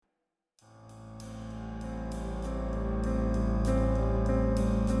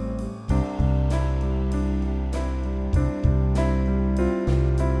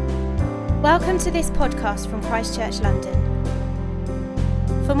Welcome to this podcast from Christ Church London.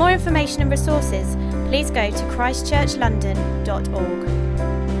 For more information and resources, please go to christchurchlondon.org.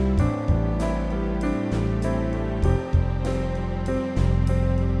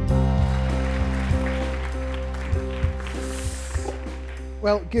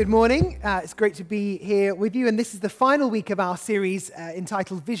 Well, good morning. It's great to be here with you. And this is the final week of our series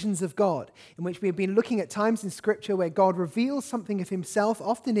entitled Visions of God, in which we have been looking at times in Scripture where God reveals something of himself,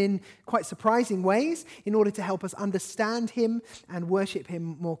 often in quite surprising ways, in order to help us understand him and worship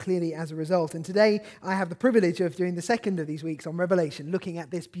him more clearly as a result. And today, I have the privilege of doing the second of these weeks on Revelation, looking at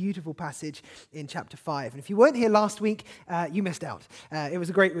this beautiful passage in chapter 5. And if you weren't here last week, you missed out. It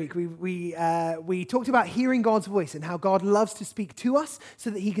was a great week. We talked about hearing God's voice and how God loves to speak to us, so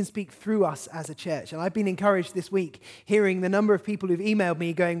that he can speak through us as a church. And I've been encouraged this week hearing the number of people who've emailed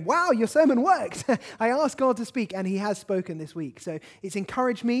me going, wow, your sermon worked. I asked God to speak and he has spoken this week. So it's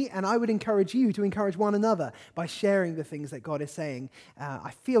encouraged me, and I would encourage you to encourage one another by sharing the things that God is saying.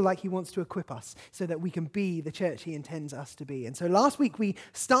 I feel like he wants to equip us so that we can be the church he intends us to be. And so last week we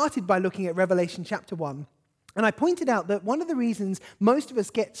started by looking at Revelation chapter 1. And I pointed out that one of the reasons most of us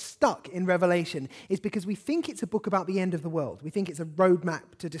get stuck in Revelation is because we think it's a book about the end of the world. We think it's a roadmap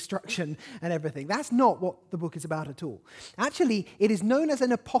to destruction and everything. That's not what the book is about at all. Actually, it is known as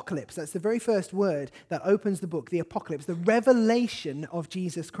an apocalypse. That's the very first word that opens the book, the apocalypse, the revelation of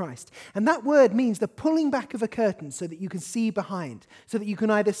Jesus Christ. And that word means the pulling back of a curtain so that you can see behind, so that you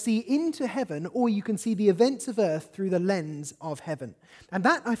can either see into heaven or you can see the events of earth through the lens of heaven. And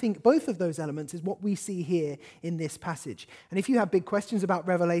that, I think, both of those elements is what we see here in this passage. And if you have big questions about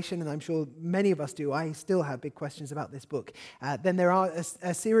Revelation, and I'm sure many of us do, I still have big questions about this book, then there are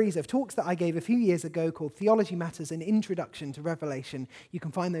a series of talks that I gave a few years ago called Theology Matters, an Introduction to Revelation. You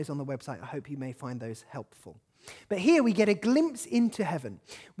can find those on the website. I hope you may find those helpful. But here we get a glimpse into heaven,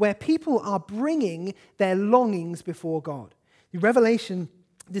 where people are bringing their longings before God. The Revelation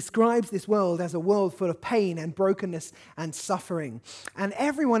describes this world as a world full of pain and brokenness and suffering. And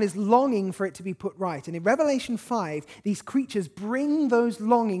everyone is longing for it to be put right. And in Revelation 5, these creatures bring those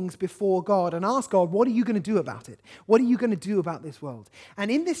longings before God and ask God, what are you going to do about it? What are you going to do about this world?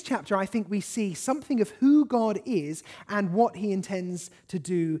 And in this chapter, I think we see something of who God is and what he intends to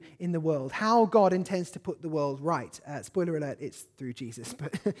do in the world, how God intends to put the world right. Spoiler alert, it's through Jesus,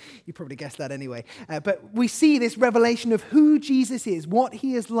 but you probably guessed that anyway. But we see this revelation of who Jesus is, what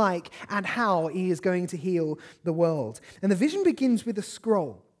he is like, and how he is going to heal the world. And the vision begins with a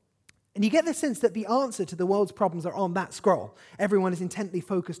scroll. And you get the sense that the answer to the world's problems are on that scroll. Everyone is intently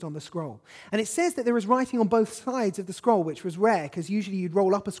focused on the scroll. And it says that there is writing on both sides of the scroll, which was rare, because usually you'd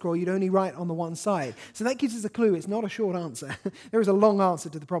roll up a scroll, you'd only write on the one side. So that gives us a clue. It's not a short answer. There is a long answer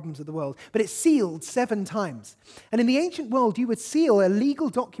to the problems of the world. But it's sealed 7 times. And in the ancient world, you would seal a legal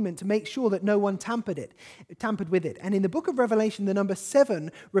document to make sure that no one tampered with it. And in the book of Revelation, the number 7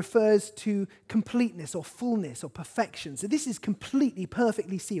 refers to completeness or fullness or perfection. So this is completely,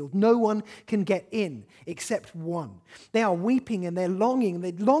 perfectly sealed. No one can get in except one. They are weeping and they're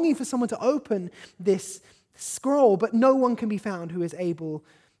longing for someone to open this scroll, but no one can be found who is able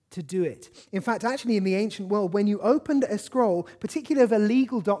to do it. In fact, actually in the ancient world, when you opened a scroll, particularly of a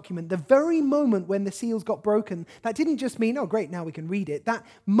legal document, the very moment when the seals got broken, that didn't just mean, oh great, now we can read it. That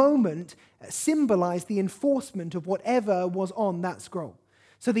moment symbolized the enforcement of whatever was on that scroll.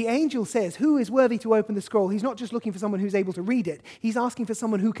 So the angel says, who is worthy to open the scroll? He's not just looking for someone who's able to read it. He's asking for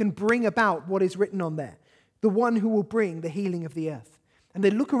someone who can bring about what is written on there. The one who will bring the healing of the earth. And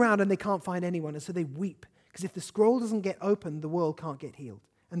they look around and they can't find anyone, and so they weep. Because if the scroll doesn't get opened, the world can't get healed.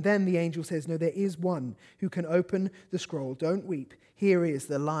 And then the angel says, no, there is one who can open the scroll. Don't weep. Here is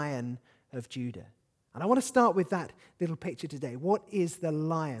the Lion of Judah. And I want to start with that little picture today. What is the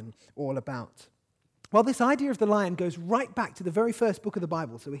lion all about? Well, this idea of the lion goes right back to the very first book of the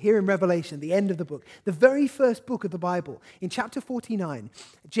Bible. So we're here in Revelation, the end of the book. The very first book of the Bible. In chapter 49,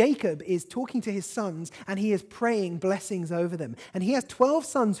 Jacob is talking to his sons and he is praying blessings over them. And he has 12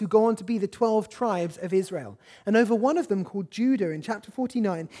 sons who go on to be the 12 tribes of Israel. And over one of them, called Judah, in chapter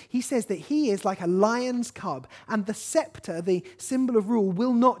 49, he says that he is like a lion's cub, and the scepter, the symbol of rule,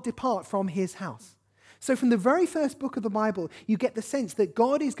 will not depart from his house. So from the very first book of the Bible, you get the sense that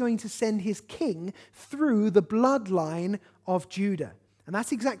God is going to send his king through the bloodline of Judah. And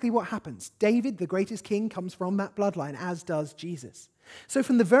that's exactly what happens. David, the greatest king, comes from that bloodline, as does Jesus. So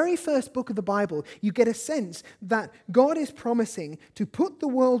from the very first book of the Bible, you get a sense that God is promising to put the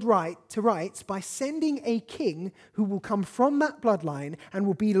world right to rights by sending a king who will come from that bloodline and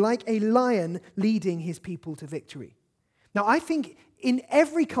will be like a lion leading his people to victory. Now, I think in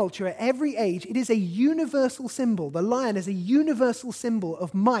every culture, at every age, it is a universal symbol. The lion is a universal symbol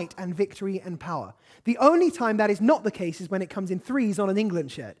of might and victory and power. The only time that is not the case is when it comes in threes on an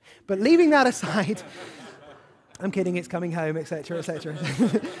England shirt. But leaving that aside, I'm kidding, it's coming home, etc., etc.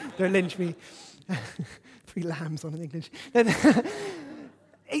 Don't lynch me. 3 lambs on an English.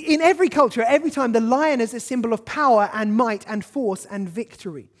 In every culture, every time, the lion is a symbol of power and might and force and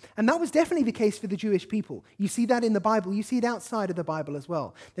victory. And that was definitely the case for the Jewish people. You see that in the Bible. You see it outside of the Bible as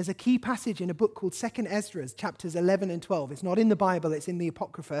well. There's a key passage in a book called 2nd Ezra, chapters 11 and 12. It's not in the Bible, it's in the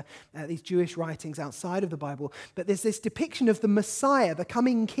Apocrypha, these Jewish writings outside of the Bible. But there's this depiction of the Messiah, the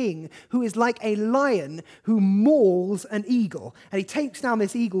coming king, who is like a lion who mauls an eagle. And he takes down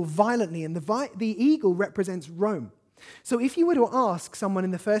this eagle violently, and the eagle represents Rome. So if you were to ask someone in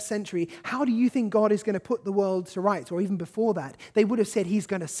the first century, how do you think God is going to put the world to rights, or even before that, they would have said he's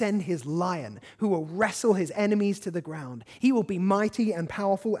going to send his lion who will wrestle his enemies to the ground. He will be mighty and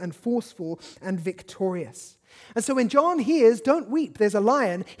powerful and forceful and victorious. And so when John hears, don't weep, there's a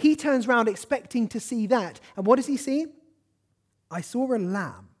lion, he turns around expecting to see that. And what does he see? I saw a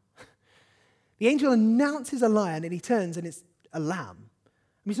lamb. The angel announces a lion and he turns and it's a lamb.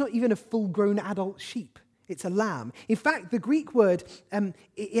 I mean, it's not even a full-grown adult sheep. It's a lamb. In fact, the Greek word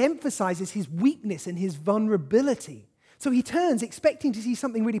it emphasizes his weakness and his vulnerability. So he turns, expecting to see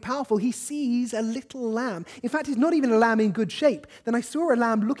something really powerful. He sees a little lamb. In fact, it's not even a lamb in good shape. Then I saw a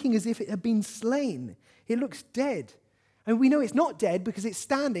lamb looking as if it had been slain. It looks dead. And we know it's not dead because it's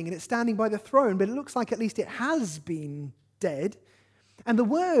standing, and it's standing by the throne, but it looks like at least it has been dead. And the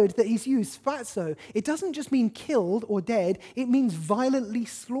word that he's used, phazo, it doesn't just mean killed or dead, it means violently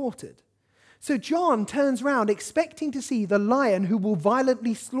slaughtered. So John turns around expecting to see the lion who will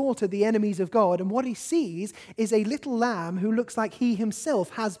violently slaughter the enemies of God, and what he sees is a little lamb who looks like he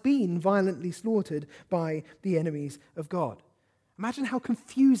himself has been violently slaughtered by the enemies of God. Imagine how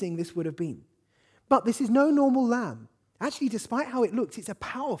confusing this would have been. But this is no normal lamb. Actually, despite how it looks, it's a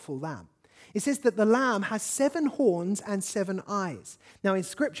powerful lamb. It says that the lamb has 7 horns and 7 eyes. Now, in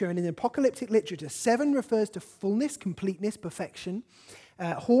Scripture and in apocalyptic literature, 7 refers to fullness, completeness, perfection.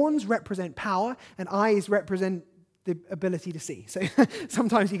 Horns represent power, and eyes represent the ability to see. So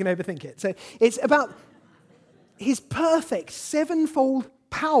sometimes you can overthink it. So it's about his perfect 7-fold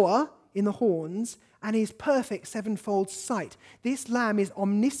power in the horns and his perfect 7-fold sight. This lamb is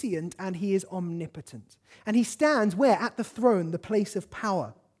omniscient and he is omnipotent. And he stands where? At the throne, the place of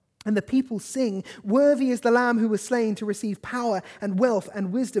power. And the people sing, "Worthy is the Lamb who was slain to receive power and wealth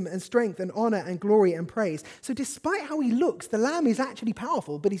and wisdom and strength and honor and glory and praise." So despite how he looks, the Lamb is actually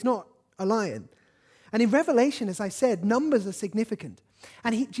powerful, but he's not a lion. And in Revelation, as I said, numbers are significant.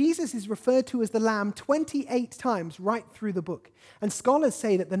 And Jesus is referred to as the Lamb 28 times right through the book. And scholars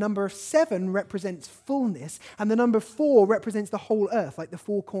say that the number of 7 represents fullness, and the number 4 represents the whole earth, like the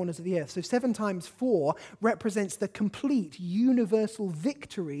 4 corners of the earth. So 7 times 4 represents the complete universal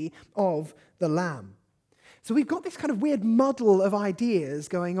victory of the Lamb. So we've got this kind of weird muddle of ideas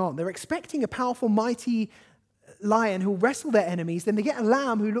going on. They're expecting a powerful, mighty lion who'll wrestle their enemies, then they get a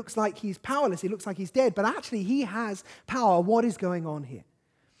lamb who looks like he's powerless, he looks like he's dead, but actually he has power. What is going on here?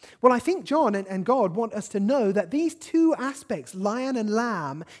 Well, I think John and God want us to know that these 2 aspects, lion and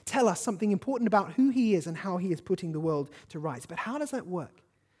lamb, tell us something important about who he is and how he is putting the world to rights. But how does that work?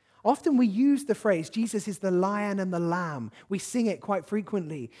 Often we use the phrase, Jesus is the lion and the lamb. We sing it quite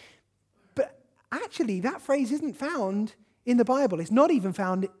frequently. But actually, that phrase isn't found in the Bible. It's not even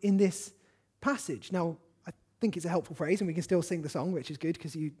found in this passage. Now, I think it's a helpful phrase, and we can still sing the song, which is good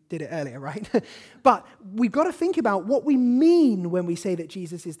because you did it earlier, right? But we've got to think about what we mean when we say that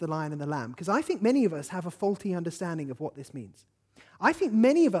Jesus is the lion and the lamb, because I think many of us have a faulty understanding of what this means. I think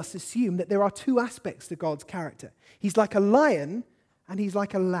many of us assume that there are 2 aspects to God's character. He's like a lion and he's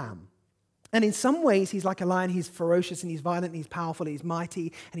like a lamb. And in some ways, he's like a lion. He's ferocious and he's violent and he's powerful, he's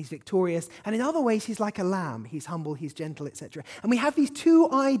mighty and he's victorious. And in other ways, he's like a lamb. He's humble, he's gentle, etc. And we have these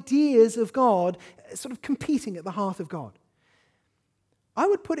 2 ideas of God sort of competing at the heart of God. I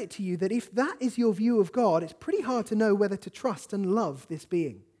would put it to you that if that is your view of God, it's pretty hard to know whether to trust and love this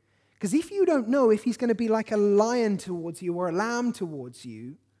being. Because if you don't know if he's going to be like a lion towards you or a lamb towards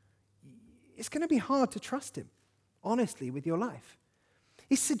you, it's going to be hard to trust him, honestly, with your life.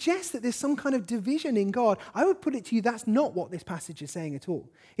 It suggests that there's some kind of division in God. I would put it to you, that's not what this passage is saying at all.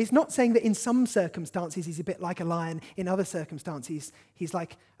 It's not saying that in some circumstances he's a bit like a lion, in other circumstances he's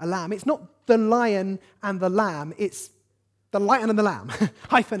like a lamb. It's not the lion and the lamb, it's the lion and the lamb,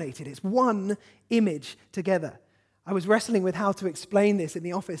 hyphenated. It's one image together. I was wrestling with how to explain this in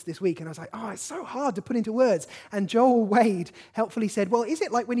the office this week, and I was like, oh, it's so hard to put into words. And Joel Wade helpfully said, well, is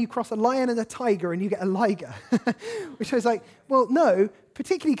it like when you cross a lion and a tiger and you get a liger? Which I was like, well, no,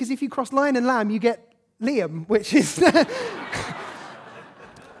 particularly because if you cross lion and lamb, you get Liam, which is...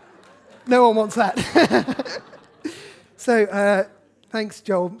 No one wants that. So, thanks,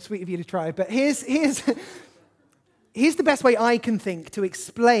 Joel. Sweet of you to try. But here's the best way I can think to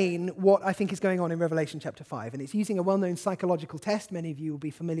explain what I think is going on in Revelation chapter 5. And it's using a well-known psychological test. Many of you will be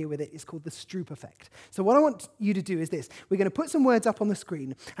familiar with it. It's called the Stroop effect. So what I want you to do is this. We're going to put some words up on the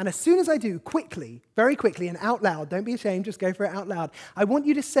screen. And as soon as I do, quickly, very quickly and out loud, don't be ashamed, just go for it out loud. I want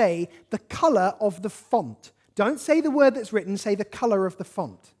you to say the color of the font. Don't say the word that's written, say the color of the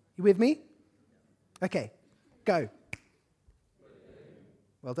font. You with me? Okay, go.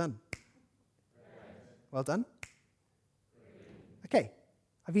 Well done. Well done. Okay,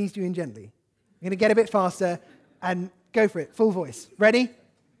 I've eased you in gently. I'm going to get a bit faster and go for it. Full voice. Ready?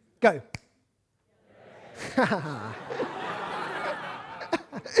 Go.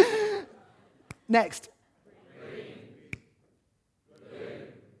 Next.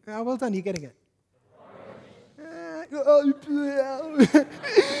 Oh, well done, you're getting it.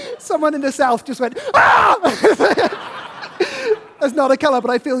 Someone in the south just went, ah! That's not a colour,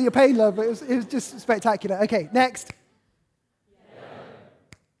 but I feel your pain, love. It was just spectacular. Okay, next.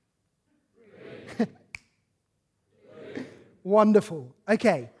 Wonderful.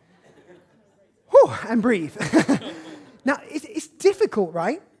 Okay. Whew, and breathe. Now, it's difficult,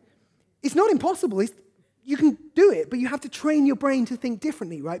 right? It's not impossible. You can do it, but you have to train your brain to think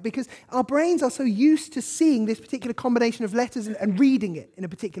differently, right? Because our brains are so used to seeing this particular combination of letters and reading it in a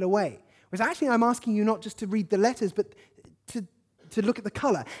particular way. Whereas actually I'm asking you not just to read the letters, but to look at the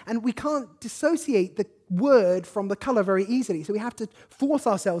color. And we can't dissociate the word from the color very easily. So we have to force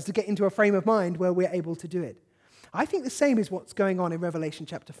ourselves to get into a frame of mind where we're able to do it. I think the same is what's going on in Revelation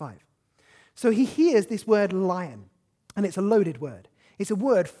chapter 5. So he hears this word lion, and it's a loaded word. It's a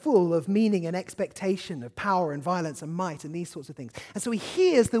word full of meaning and expectation of power and violence and might and these sorts of things. And so he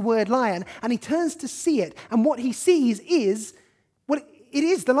hears the word lion, and he turns to see it, and what he sees is, well, it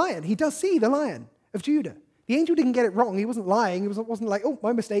is the lion. He does see the Lion of Judah. The angel didn't get it wrong. He wasn't lying. He wasn't like, oh,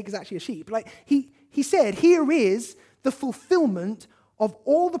 my mistake is actually a sheep. Like he said, here is the fulfillment of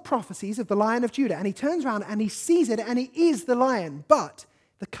all the prophecies of the Lion of Judah. And he turns around and he sees it, and he is the lion, but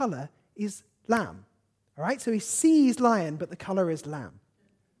the color is lamb. All right, so he sees lion, but the color is lamb.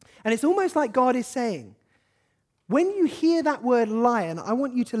 And it's almost like God is saying, when you hear that word lion, I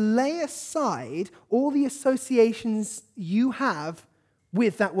want you to lay aside all the associations you have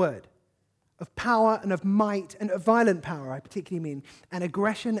with that word of power and of might and of violent power, I particularly mean, and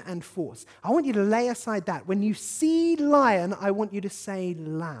aggression and force. I want you to lay aside that. When you see lion, I want you to say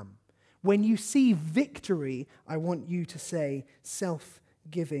lamb. When you see victory, I want you to say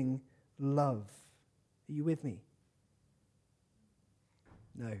self-giving love. Are you with me?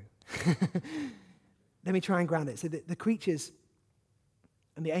 No. Let me try and ground it. So the creatures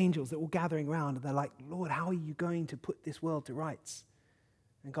and the angels, they're all gathering around, and they're like, Lord, how are you going to put this world to rights?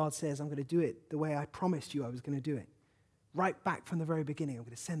 And God says, I'm going to do it the way I promised you I was going to do it. Right back from the very beginning, I'm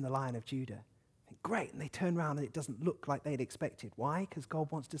going to send the Lion of Judah. And great, and they turn around and it doesn't look like they'd expected. Why? Because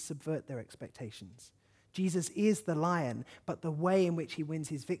God wants to subvert their expectations. Jesus is the lion, but the way in which he wins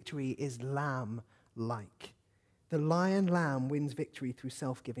his victory is lamb-like. The lion-lamb wins victory through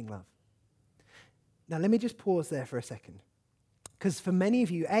self-giving love. Now, let me just pause there for a second. Because for many of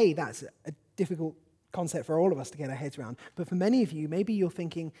you, that's a difficult concept for all of us to get our heads around. But for many of you, maybe you're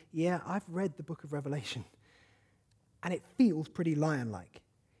thinking, yeah, I've read the book of Revelation, and it feels pretty lion-like.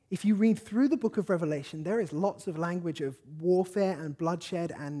 If you read through the book of Revelation, there is lots of language of warfare and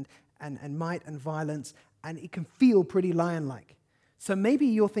bloodshed and might and violence, and it can feel pretty lion-like. So maybe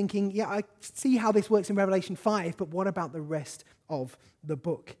you're thinking, yeah, I see how this works in Revelation 5, but what about the rest of the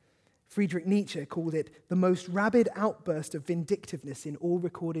book? Friedrich Nietzsche called it the most rabid outburst of vindictiveness in all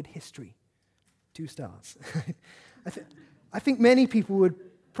recorded history. 2 stars. I think many people would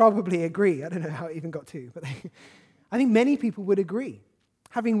probably agree. I don't know how it even got 2, but I think many people would agree.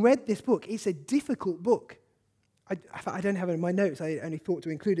 Having read this book, it's a difficult book. I don't have it in my notes. I only thought to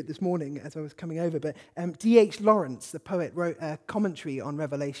include it this morning as I was coming over. But D.H. Lawrence, the poet, wrote a commentary on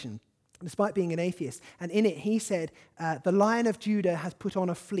Revelation, despite being an atheist. And in it, he said, the Lion of Judah has put on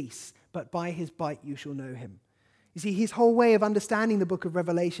a fleece, but by his bite you shall know him. You see, his whole way of understanding the book of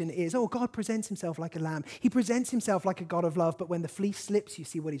Revelation is, God presents himself like a lamb. He presents himself like a God of love, but when the fleece slips, you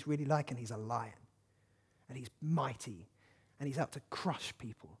see what he's really like, and he's a lion. And he's mighty, and he's out to crush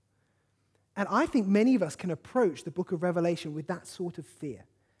people. And I think many of us can approach the book of Revelation with that sort of fear.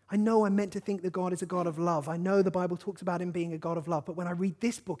 I know I'm meant to think that God is a God of love. I know the Bible talks about him being a God of love. But when I read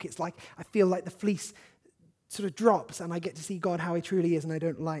this book, it's like I feel like the fleece sort of drops and I get to see God how he truly is, and I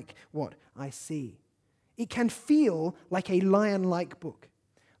don't like what I see. It can feel like a lion-like book.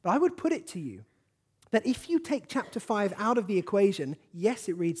 But I would put it to you that if you take chapter 5 out of the equation, yes,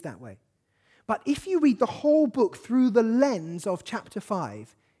 it reads that way. But if you read the whole book through the lens of chapter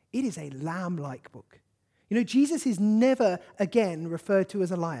 5, it is a lamb-like book. You know, Jesus is never again referred to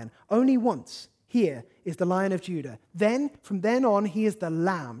as a lion. Only once. Here is the Lion of Judah. Then, from then on, he is the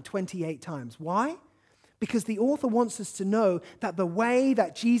Lamb 28 times. Why? Because the author wants us to know that the way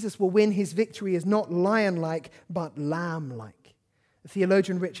that Jesus will win his victory is not lion-like, but lamb-like. The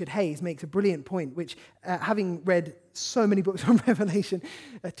theologian Richard Hayes makes a brilliant point, which, having read so many books on Revelation,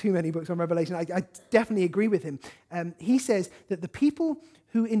 too many books on Revelation, I definitely agree with him. He says that the people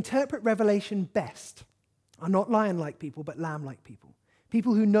who interpret Revelation best are not lion-like people, but lamb-like people.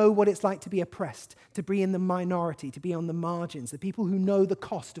 People who know what it's like to be oppressed, to be in the minority, to be on the margins, the people who know the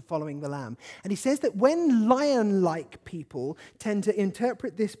cost of following the Lamb. And he says that when lion-like people tend to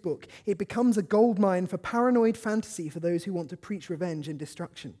interpret this book, it becomes a goldmine for paranoid fantasy for those who want to preach revenge and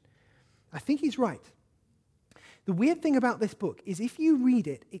destruction. I think he's right. The weird thing about this book is if you read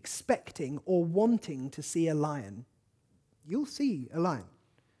it expecting or wanting to see a lion, you'll see a lion.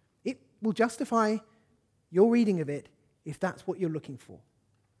 It will justify your reading of it if that's what you're looking for.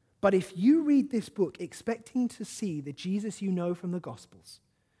 But if you read this book expecting to see the Jesus you know from the Gospels,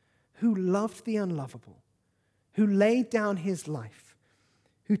 who loved the unlovable, who laid down his life,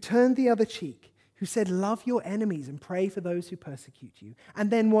 who turned the other cheek, who said, love your enemies and pray for those who persecute you, and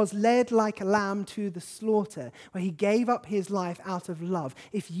then was led like a lamb to the slaughter, where he gave up his life out of love.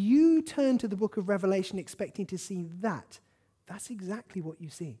 If you turn to the book of Revelation expecting to see that, that's exactly what you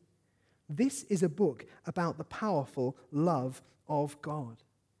see. This is a book about the powerful love of God.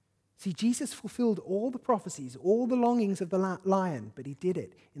 See, Jesus fulfilled all the prophecies, all the longings of the lion, but he did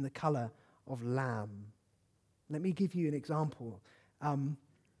it in the color of lamb. Let me give you an example.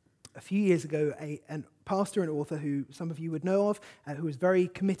 A few years ago, a pastor and author who some of you would know of, who was very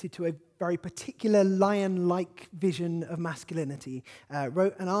committed to a very particular lion-like vision of masculinity,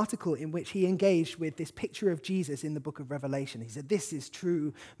 wrote an article in which he engaged with this picture of Jesus in the book of Revelation. He said, this is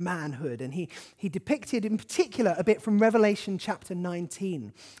true manhood. And he depicted in particular a bit from Revelation chapter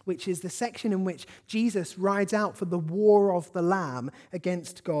 19, which is the section in which Jesus rides out for the war of the Lamb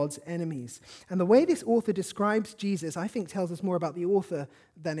against God's enemies. And the way this author describes Jesus, I think, tells us more about the author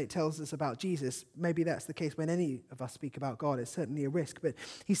than it tells us about Jesus. Maybe that's the case when any of us speak about God. It's certainly a risk. But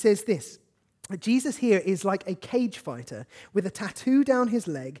he says this, Jesus here is like a cage fighter with a tattoo down his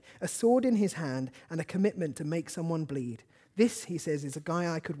leg, a sword in his hand, and a commitment to make someone bleed. This, he says, is a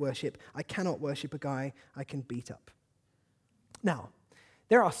guy I could worship. I cannot worship a guy I can beat up. Now,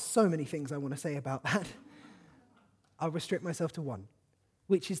 there are so many things I want to say about that. I'll restrict myself to one,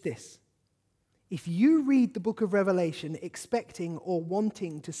 which is this. If you read the book of Revelation expecting or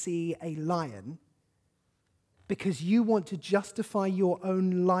wanting to see a lion because you want to justify your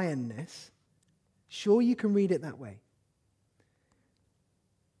own lionness, sure, you can read it that way.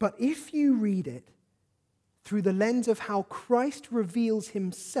 But if you read it through the lens of how Christ reveals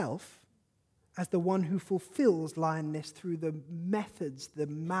himself as the one who fulfills lionness through the methods, the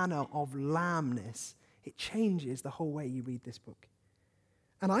manner of lambness, it changes the whole way you read this book.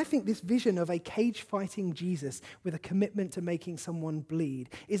 And I think this vision of a cage-fighting Jesus with a commitment to making someone bleed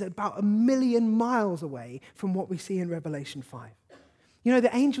is about 1,000,000 miles away from what we see in Revelation 5. You know,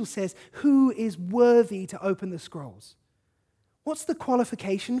 the angel says, who is worthy to open the scrolls? What's the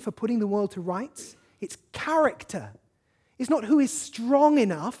qualification for putting the world to rights? It's character. It's not who is strong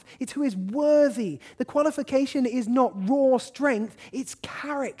enough, it's who is worthy. The qualification is not raw strength, it's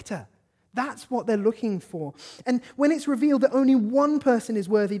character. That's what they're looking for. And when it's revealed that only one person is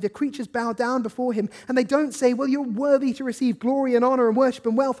worthy, the creatures bow down before him, and they don't say, well, you're worthy to receive glory and honor and worship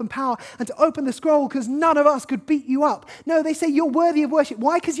and wealth and power and to open the scroll because none of us could beat you up. No, they say you're worthy of worship.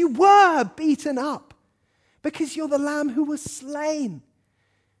 Why? Because you were beaten up. Because you're the Lamb who was slain.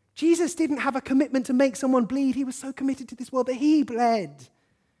 Jesus didn't have a commitment to make someone bleed. He was so committed to this world that he bled.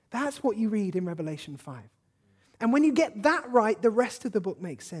 That's what you read in Revelation 5. And when you get that right, the rest of the book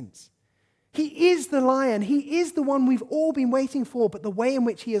makes sense. He is the lion. He is the one we've all been waiting for, but the way in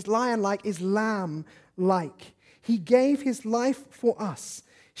which he is lion-like is lamb-like. He gave his life for us,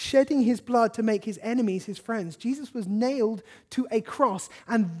 shedding his blood to make his enemies his friends. Jesus was nailed to a cross,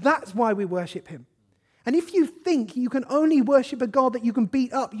 and that's why we worship him. And if you think you can only worship a God that you can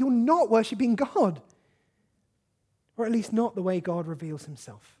beat up, you're not worshiping God. Or at least not the way God reveals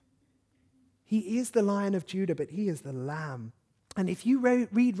himself. He is the Lion of Judah, but he is the Lamb And if you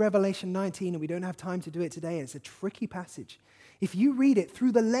read Revelation 19, and we don't have time to do it today, it's a tricky passage. If you read it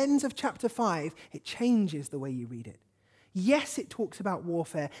through the lens of chapter 5, it changes the way you read it. Yes, it talks about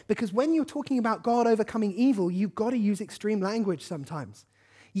warfare, because when you're talking about God overcoming evil, you've got to use extreme language sometimes.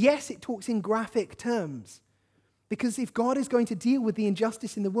 Yes, it talks in graphic terms, because if God is going to deal with the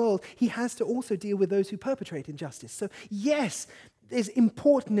injustice in the world, he has to also deal with those who perpetrate injustice. So yes, there's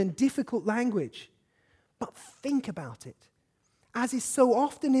important and difficult language, but think about it. As is so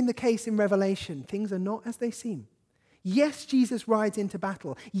often in the case in Revelation, things are not as they seem. Yes, Jesus rides into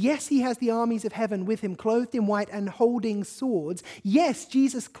battle. Yes, he has the armies of heaven with him, clothed in white and holding swords. Yes,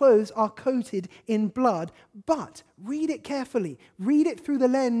 Jesus' clothes are coated in blood. But read it carefully. Read it through the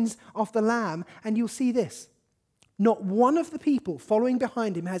lens of the Lamb, and you'll see this. Not one of the people following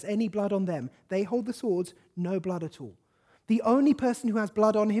behind him has any blood on them. They hold the swords, no blood at all. The only person who has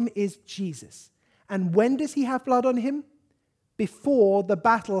blood on him is Jesus. And when does he have blood on him? Before the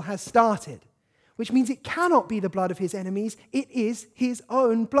battle has started. Which means it cannot be the blood of his enemies. It is his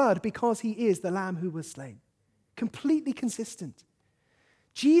own blood, because he is the Lamb who was slain. Completely consistent.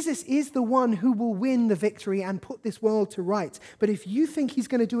 Jesus is the one who will win the victory and put this world to rights. But if you think he's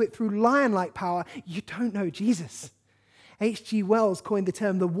going to do it through lion-like power, you don't know Jesus. H.G. Wells coined the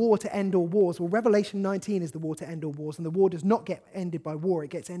term the war to end all wars. Well, Revelation 19 is the war to end all wars, and the war does not get ended by war. It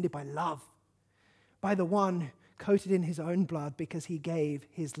gets ended by love. By the one coated in his own blood, because he gave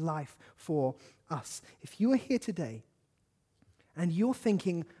his life for us. If you are here today and you're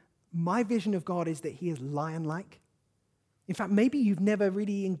thinking, my vision of God is that he is lion-like. In fact, maybe you've never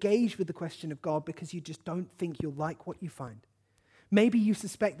really engaged with the question of God because you just don't think you'll like what you find. Maybe you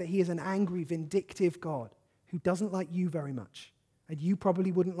suspect that he is an angry, vindictive God who doesn't like you very much, and you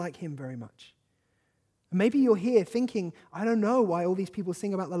probably wouldn't like him very much. And maybe you're here thinking, I don't know why all these people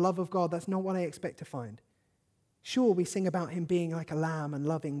sing about the love of God. That's not what I expect to find. Sure, we sing about him being like a lamb and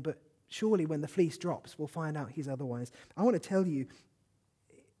loving, but surely when the fleece drops, we'll find out he's otherwise. I want to tell you,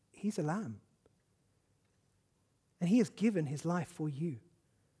 he's a lamb. And he has given his life for you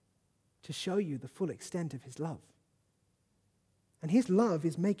to show you the full extent of his love. And his love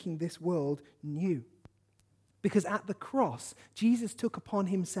is making this world new. Because at the cross, Jesus took upon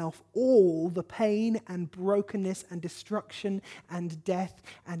himself all the pain and brokenness and destruction and death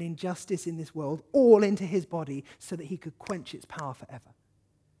and injustice in this world, all into his body so that he could quench its power forever.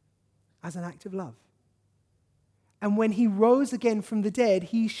 As an act of love. And when he rose again from the dead,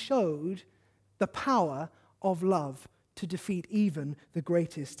 he showed the power of love to defeat even the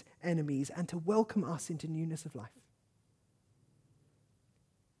greatest enemies and to welcome us into newness of life.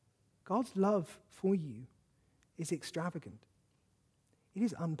 God's love for you is extravagant. It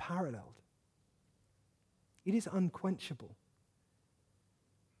is unparalleled. It is unquenchable.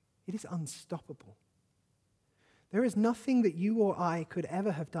 It is unstoppable. There is nothing that you or I could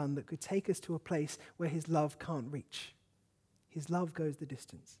ever have done that could take us to a place where his love can't reach. His love goes the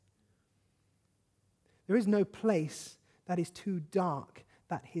distance. There is no place that is too dark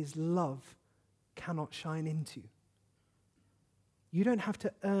that his love cannot shine into. You don't have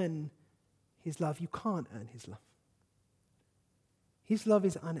to earn his love. You can't earn his love. His love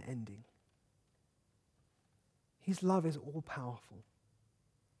is unending. His love is all-powerful.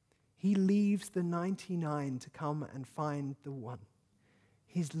 He leaves the 99 to come and find the one.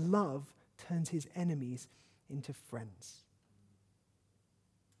 His love turns his enemies into friends.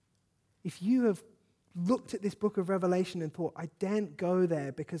 If you have looked at this book of Revelation and thought, I daren't go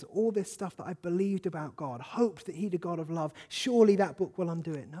there because all this stuff that I believed about God, hoped that he'd a God of love, surely that book will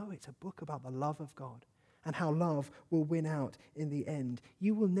undo it. No, it's a book about the love of God and how love will win out in the end.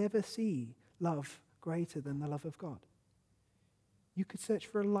 You will never see love greater than the love of God. You could search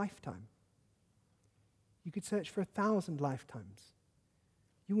for a lifetime. You could search for 1,000 lifetimes.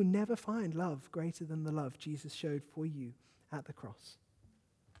 You will never find love greater than the love Jesus showed for you at the cross.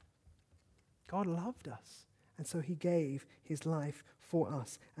 God loved us, and so he gave his life for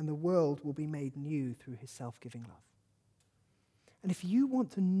us, and the world will be made new through his self-giving love. And if you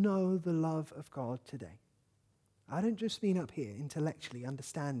want to know the love of God today, I don't just mean up here, intellectually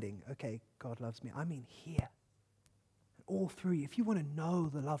understanding, okay, God loves me. I mean here. All through you. If you want to know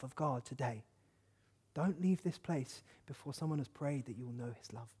the love of God today, don't leave this place before someone has prayed that you will know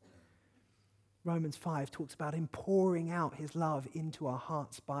his love. Romans 5 talks about him pouring out his love into our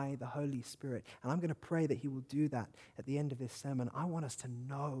hearts by the Holy Spirit. And I'm going to pray that he will do that at the end of this sermon. I want us to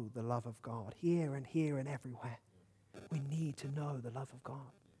know the love of God here and everywhere. We need to know the love of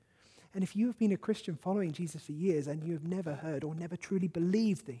God. And if you have been a Christian following Jesus for years and you have never heard or never truly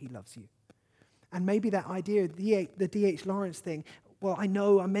believed that he loves you, and maybe that idea, the D.H. Lawrence thing, well, I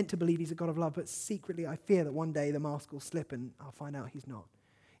know I'm meant to believe he's a God of love, but secretly I fear that one day the mask will slip and I'll find out he's not.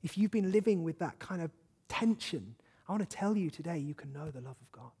 If you've been living with that kind of tension, I want to tell you today you can know the love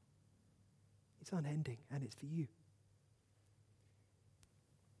of God. It's unending and it's for you.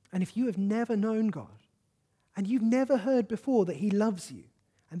 And if you have never known God and you've never heard before that he loves you,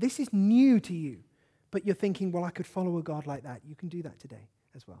 and this is new to you, but you're thinking, well, I could follow a God like that, you can do that today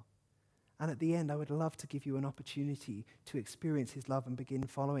as well. And at the end, I would love to give you an opportunity to experience his love and begin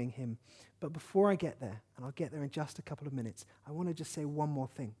following him. But before I get there, and I'll get there in just a couple of minutes, I want to just say one more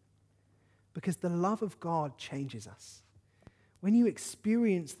thing. Because the love of God changes us. When you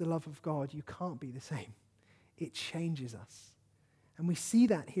experience the love of God, you can't be the same. It changes us. And we see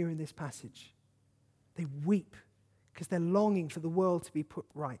that here in this passage. They weep because they're longing for the world to be put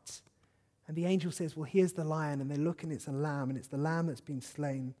right. And the angel says, well, here's the lion. And they look and it's a lamb, and it's the lamb that's been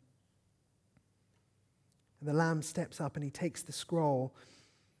slain. And the lamb steps up and he takes the scroll.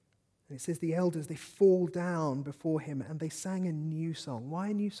 And it says the elders, they fall down before him and they sang a new song. Why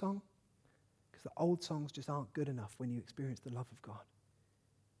a new song? Because the old songs just aren't good enough when you experience the love of God.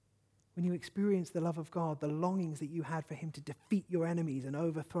 When you experience the love of God, the longings that you had for him to defeat your enemies and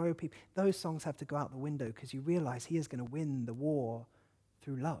overthrow people, those songs have to go out the window because you realize he is going to win the war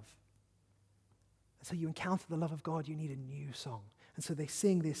through love. And so you encounter the love of God, you need a new song. And so they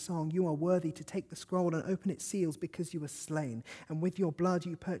sing this song, you are worthy to take the scroll and open its seals because you were slain. And with your blood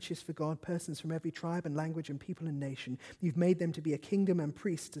you purchased for God persons from every tribe and language and people and nation. You've made them to be a kingdom and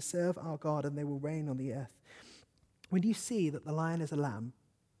priests to serve our God, and they will reign on the earth. When you see that the lion is a lamb,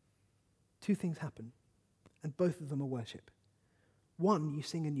 two things happen, and both of them are worship. One, you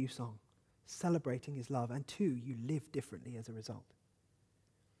sing a new song, celebrating his love, and two, you live differently as a result.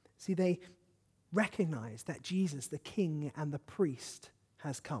 See, they recognize that Jesus, the king and the priest,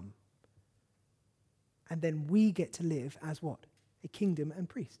 has come. And then we get to live as what? A kingdom and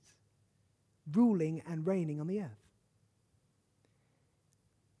priests, ruling and reigning on the earth.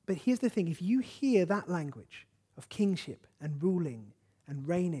 But here's the thing, if you hear that language of kingship and ruling and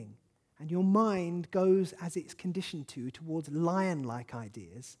reigning, and your mind goes as it's conditioned towards lion-like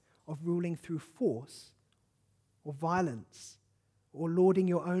ideas of ruling through force or violence or lording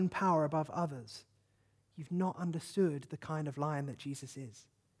your own power above others, you've not understood the kind of lion that Jesus is.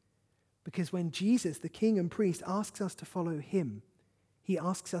 Because when Jesus, the king and priest, asks us to follow him, he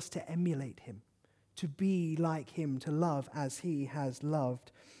asks us to emulate him, to be like him, to love as he has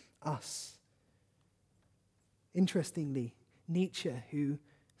loved us. Interestingly, Nietzsche, who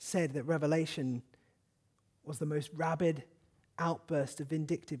said that Revelation was the most rabid outburst of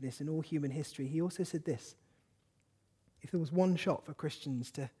vindictiveness in all human history, he also said this: if there was one shot for Christians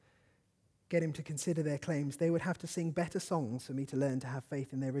to get him to consider their claims, they would have to sing better songs for me to learn to have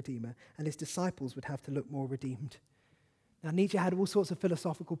faith in their Redeemer, and his disciples would have to look more redeemed. Now, Nietzsche had all sorts of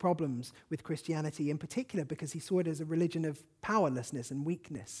philosophical problems with Christianity, in particular because he saw it as a religion of powerlessness and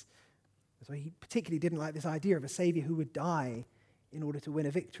weakness. So he particularly didn't like this idea of a savior who would die in order to win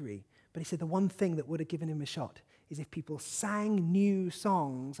a victory. But he said the one thing that would have given him a shot is if people sang new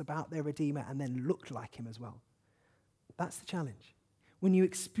songs about their Redeemer and then looked like him as well. That's the challenge. When you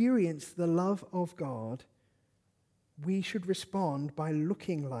experience the love of God, we should respond by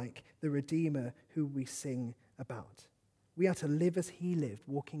looking like the Redeemer who we sing about. We are to live as he lived,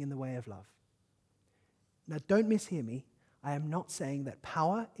 walking in the way of love. Now, don't mishear me. I am not saying that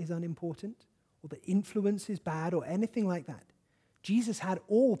power is unimportant or that influence is bad or anything like that. Jesus had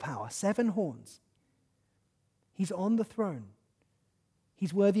all power, 7 horns. He's on the throne.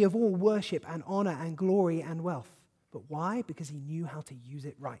 He's worthy of all worship and honor and glory and wealth. But why? Because he knew how to use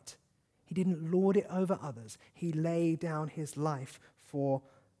it right. He didn't lord it over others. He laid down his life for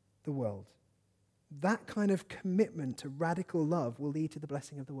the world. That kind of commitment to radical love will lead to the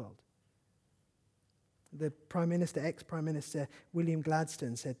blessing of the world. The ex-Prime Minister William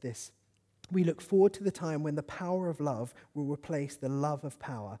Gladstone said this: "We look forward to the time when the power of love will replace the love of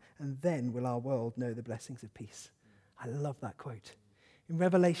power, and then will our world know the blessings of peace." I love that quote. In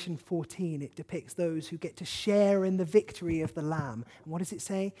Revelation 14, it depicts those who get to share in the victory of the Lamb. And what does it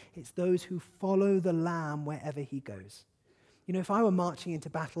say? It's those who follow the Lamb wherever he goes. You know, if I were marching into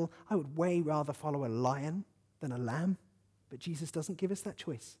battle, I would way rather follow a lion than a lamb. But Jesus doesn't give us that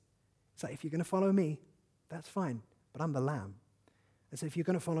choice. It's like, if you're going to follow me, that's fine, but I'm the lamb. And so if you're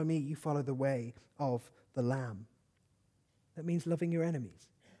going to follow me, you follow the way of the lamb. That means loving your enemies.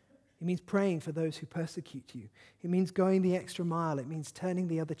 It means praying for those who persecute you. It means going the extra mile. It means turning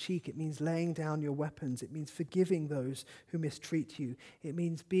the other cheek. It means laying down your weapons. It means forgiving those who mistreat you. It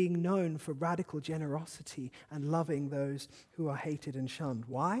means being known for radical generosity and loving those who are hated and shunned.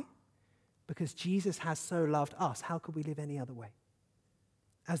 Why? Because Jesus has so loved us. How could we live any other way?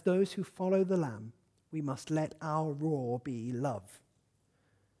 As those who follow the Lamb, we must let our roar be love.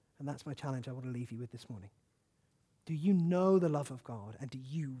 And that's my challenge I want to leave you with this morning. Do you know the love of God, and do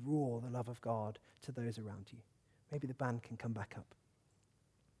you roar the love of God to those around you? Maybe the band can come back up.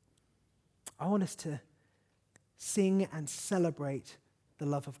 I want us to sing and celebrate the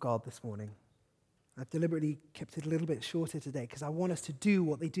love of God this morning. I've deliberately kept it a little bit shorter today because I want us to do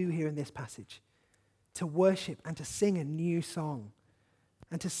what they do here in this passage, to worship and to sing a new song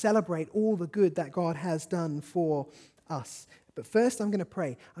and to celebrate all the good that God has done for us. But first I'm going to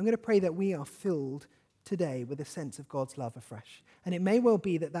pray. I'm going to pray that we are filled today with a sense of God's love afresh. And it may well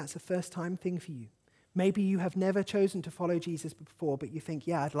be that that's a first-time thing for you. Maybe you have never chosen to follow Jesus before, but you think,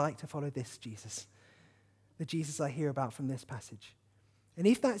 yeah, I'd like to follow this Jesus, the Jesus I hear about from this passage. And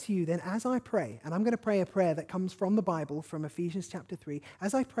if that's you, then as I pray, and I'm going to pray a prayer that comes from the Bible, from Ephesians chapter 3,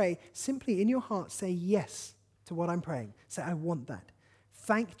 as I pray, simply in your heart say yes to what I'm praying. Say, I want that.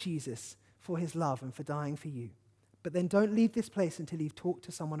 Thank Jesus for his love and for dying for you. But then don't leave this place until you've talked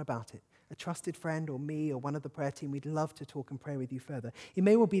to someone about it. A trusted friend or me or one of the prayer team, we'd love to talk and pray with you further. It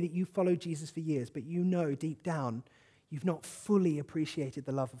may well be that you've followed Jesus for years, but you know deep down you've not fully appreciated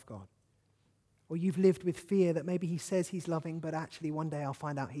the love of God. Or you've lived with fear that maybe he says he's loving, but actually one day I'll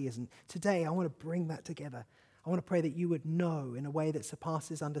find out he isn't. Today I want to bring that together. I want to pray that you would know in a way that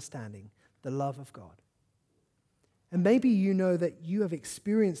surpasses understanding the love of God. And maybe you know that you have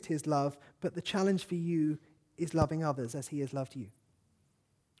experienced his love, but the challenge for you is loving others as he has loved you.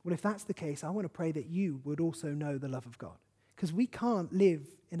 Well, if that's the case, I want to pray that you would also know the love of God. Because we can't live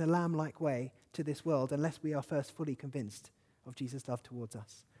in a lamb-like way to this world unless we are first fully convinced of Jesus' love towards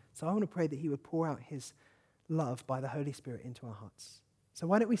us. So I want to pray that he would pour out his love by the Holy Spirit into our hearts. So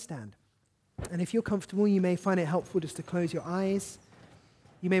why don't we stand? And if you're comfortable, you may find it helpful just to close your eyes.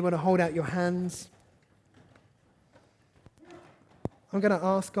 You may want to hold out your hands. I'm going to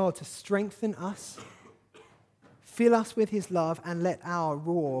ask God to strengthen us, fill us with his love, and let our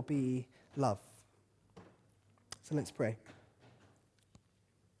roar be love. So let's pray.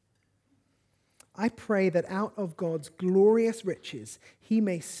 I pray that out of God's glorious riches, he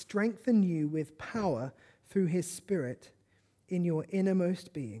may strengthen you with power through his Spirit in your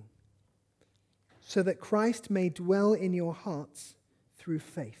innermost being, so that Christ may dwell in your hearts through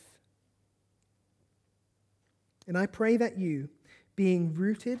faith. And I pray that you, being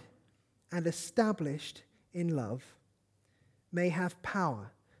rooted and established in love, may have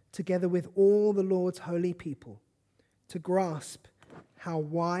power, together with all the Lord's holy people, to grasp how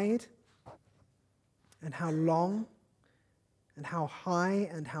wide and how long and how high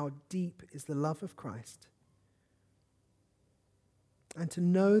and how deep is the love of Christ, and to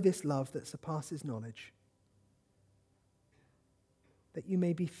know this love that surpasses knowledge, that you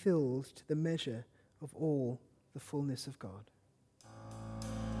may be filled to the measure of all the fullness of God.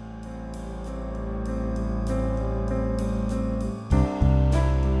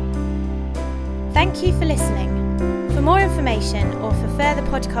 Thank you for listening. For more information or for further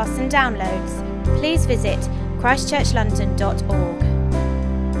podcasts and downloads, please visit christchurchlondon.org.